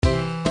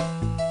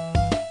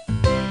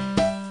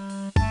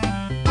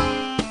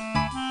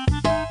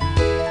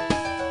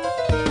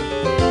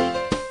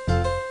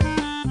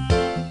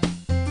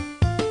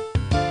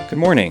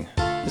morning.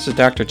 This is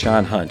Dr.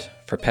 John Hunt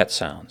for Pet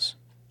Sounds.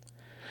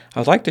 I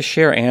would like to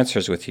share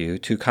answers with you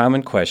to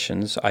common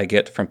questions I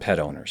get from pet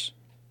owners.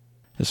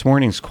 This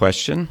morning's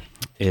question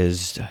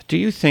is, do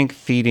you think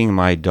feeding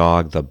my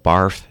dog the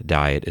BARF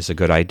diet is a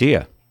good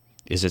idea?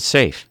 Is it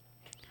safe?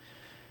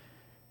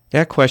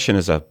 That question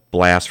is a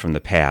blast from the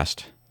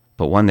past,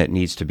 but one that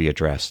needs to be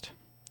addressed.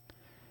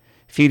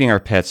 Feeding our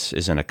pets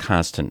is in a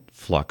constant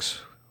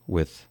flux,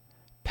 with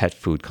pet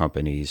food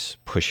companies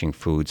pushing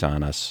foods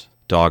on us,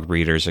 dog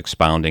breeders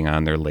expounding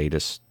on their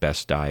latest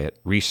best diet,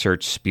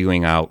 research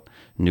spewing out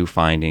new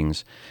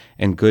findings,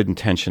 and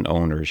good-intentioned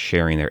owners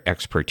sharing their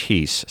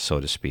expertise, so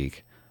to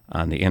speak,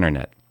 on the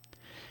internet.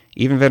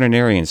 Even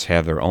veterinarians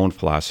have their own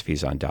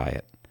philosophies on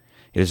diet.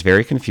 It is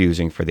very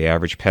confusing for the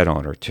average pet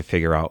owner to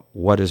figure out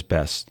what is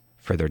best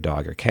for their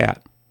dog or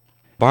cat.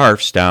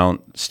 BARF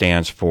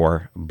stands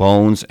for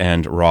Bones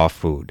and Raw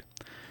Food.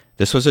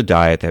 This was a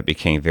diet that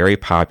became very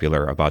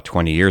popular about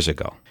 20 years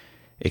ago.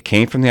 It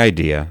came from the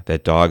idea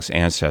that dogs'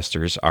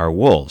 ancestors are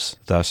wolves,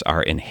 thus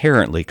are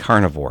inherently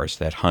carnivores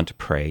that hunt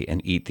prey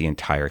and eat the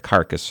entire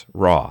carcass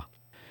raw.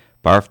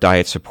 BARF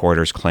diet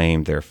supporters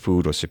claimed their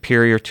food was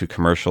superior to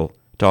commercial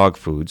dog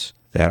foods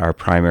that are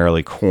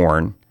primarily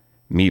corn,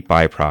 meat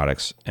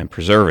byproducts, and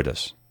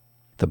preservatives.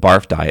 The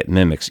BARF diet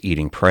mimics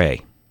eating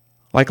prey.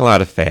 Like a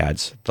lot of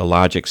fads, the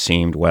logic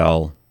seemed,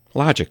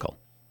 logical.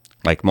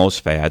 Like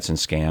most fads and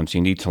scams,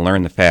 you need to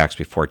learn the facts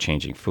before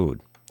changing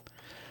food.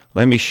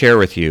 Let me share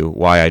with you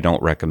why I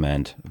don't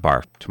recommend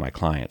BARF to my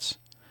clients.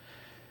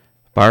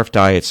 BARF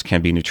diets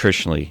can be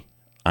nutritionally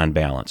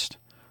unbalanced.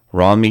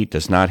 Raw meat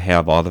does not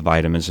have all the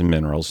vitamins and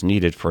minerals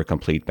needed for a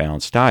complete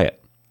balanced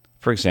diet.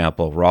 For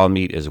example, raw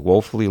meat is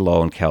woefully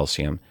low in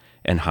calcium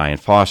and high in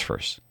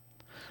phosphorus.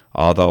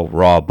 Although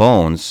raw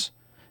bones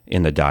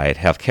in the diet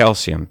have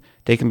calcium,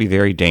 they can be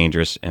very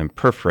dangerous and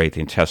perforate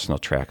the intestinal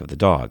tract of the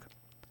dog.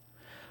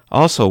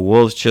 Also,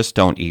 wolves just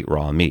don't eat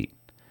raw meat.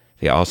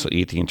 They also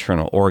eat the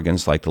internal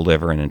organs like the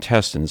liver and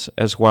intestines,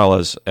 as well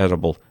as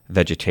edible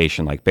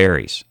vegetation like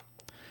berries.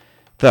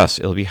 Thus,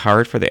 it will be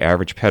hard for the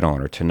average pet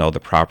owner to know the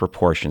proper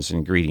portions and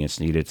ingredients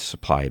needed to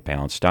supply a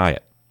balanced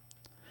diet.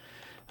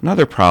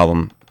 Another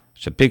problem,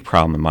 which is a big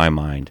problem in my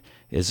mind,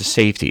 is a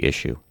safety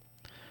issue.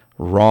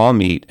 Raw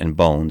meat and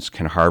bones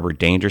can harbor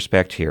dangerous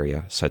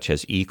bacteria such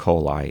as E.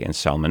 coli and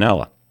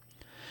Salmonella.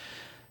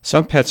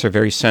 Some pets are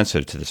very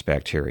sensitive to this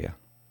bacteria.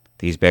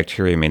 These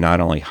bacteria may not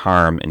only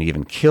harm and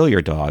even kill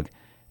your dog,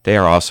 they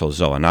are also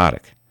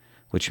zoonotic,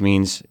 which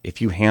means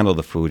if you handle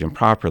the food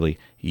improperly,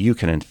 you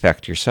can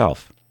infect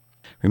yourself.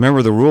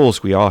 Remember the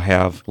rules we all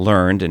have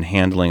learned in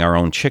handling our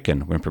own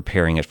chicken when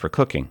preparing it for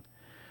cooking.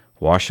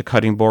 Wash the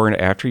cutting board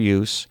after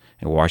use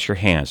and wash your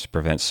hands to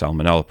prevent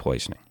salmonella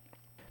poisoning.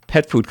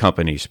 Pet food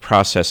companies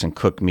process and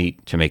cook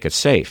meat to make it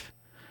safe.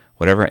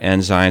 Whatever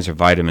enzymes or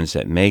vitamins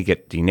that may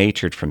get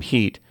denatured from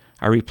heat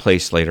are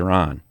replaced later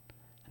on.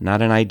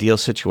 Not an ideal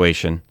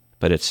situation,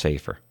 but it's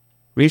safer.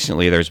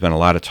 Recently, there's been a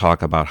lot of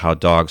talk about how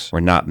dogs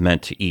were not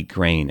meant to eat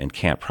grain and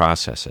can't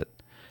process it.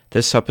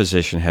 This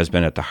supposition has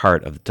been at the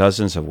heart of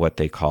dozens of what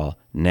they call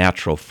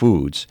natural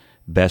foods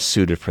best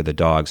suited for the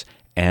dog's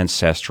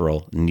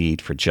ancestral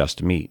need for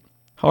just meat.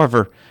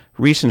 However,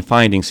 recent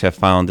findings have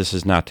found this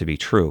is not to be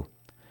true.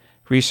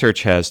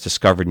 Research has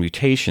discovered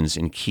mutations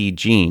in key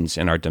genes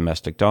in our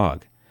domestic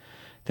dog.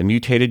 The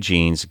mutated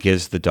genes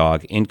gives the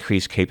dog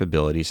increased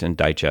capabilities in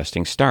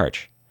digesting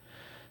starch.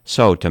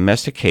 So,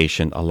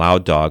 domestication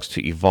allowed dogs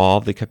to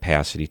evolve the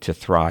capacity to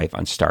thrive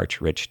on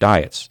starch-rich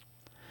diets.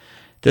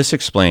 This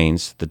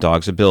explains the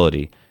dog's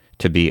ability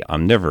to be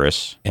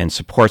omnivorous and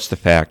supports the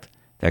fact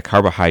that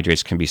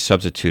carbohydrates can be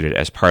substituted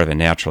as part of a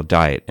natural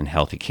diet in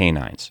healthy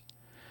canines.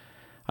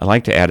 I'd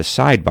like to add a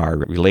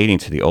sidebar relating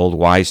to the old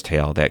wives'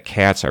 tale that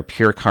cats are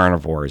pure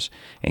carnivores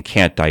and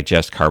can't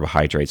digest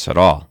carbohydrates at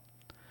all.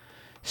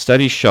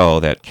 Studies show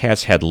that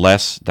cats had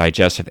less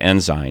digestive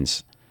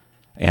enzymes,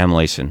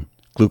 amylase and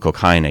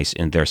glucokinase,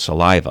 in their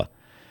saliva.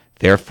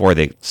 Therefore,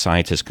 the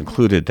scientists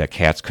concluded that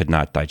cats could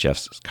not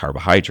digest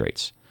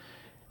carbohydrates.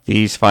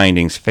 These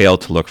findings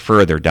failed to look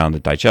further down the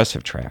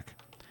digestive tract.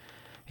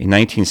 A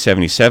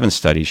 1977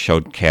 study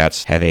showed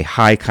cats have a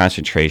high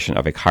concentration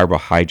of a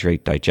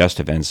carbohydrate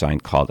digestive enzyme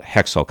called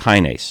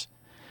hexokinase.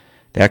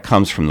 That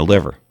comes from the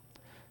liver.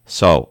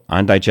 So,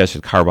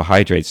 undigested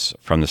carbohydrates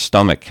from the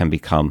stomach can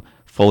become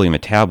fully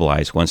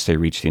metabolized once they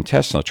reach the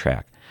intestinal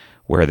tract,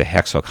 where the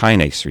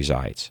hexokinase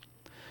resides.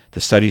 The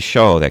studies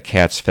show that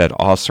cats fed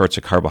all sorts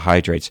of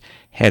carbohydrates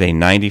had a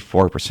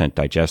 94%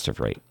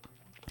 digestive rate.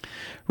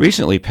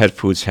 Recently, pet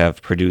foods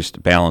have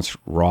produced balanced,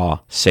 raw,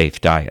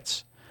 safe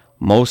diets.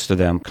 Most of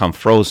them come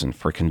frozen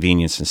for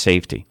convenience and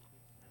safety.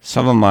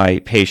 Some of my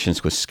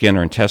patients with skin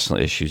or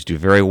intestinal issues do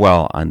very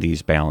well on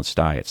these balanced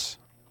diets.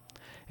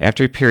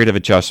 After a period of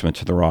adjustment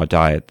to the raw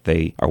diet,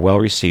 they are well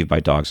received by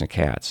dogs and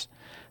cats.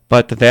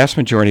 But the vast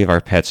majority of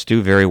our pets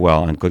do very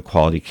well on good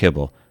quality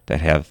kibble that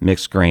have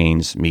mixed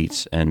grains,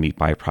 meats, and meat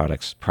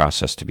byproducts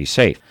processed to be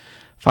safe.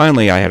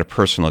 Finally, I had a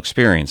personal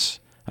experience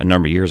a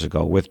number of years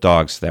ago with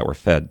dogs that were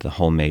fed the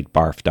homemade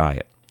BARF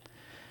diet.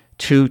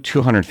 two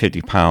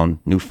 250-pound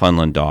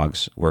Newfoundland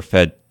dogs were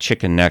fed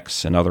chicken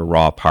necks and other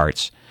raw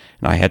parts,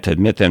 and I had to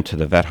admit them to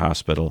the vet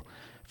hospital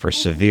for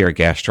severe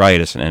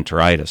gastritis and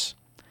enteritis.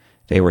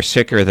 They were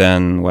sicker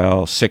than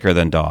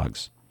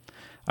dogs.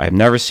 I have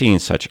never seen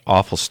such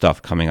awful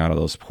stuff coming out of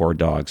those poor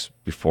dogs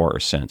before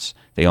or since.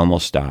 They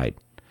almost died.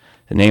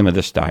 The name of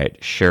this diet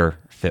sure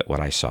fit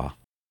what I saw.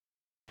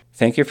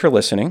 Thank you for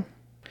listening.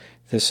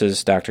 This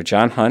is Dr.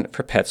 John Hunt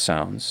for Pet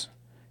Sounds,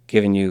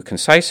 giving you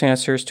concise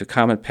answers to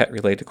common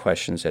pet-related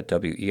questions at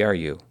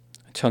WERU.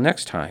 Until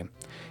next time,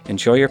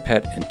 enjoy your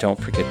pet and don't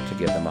forget to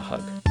give them a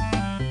hug.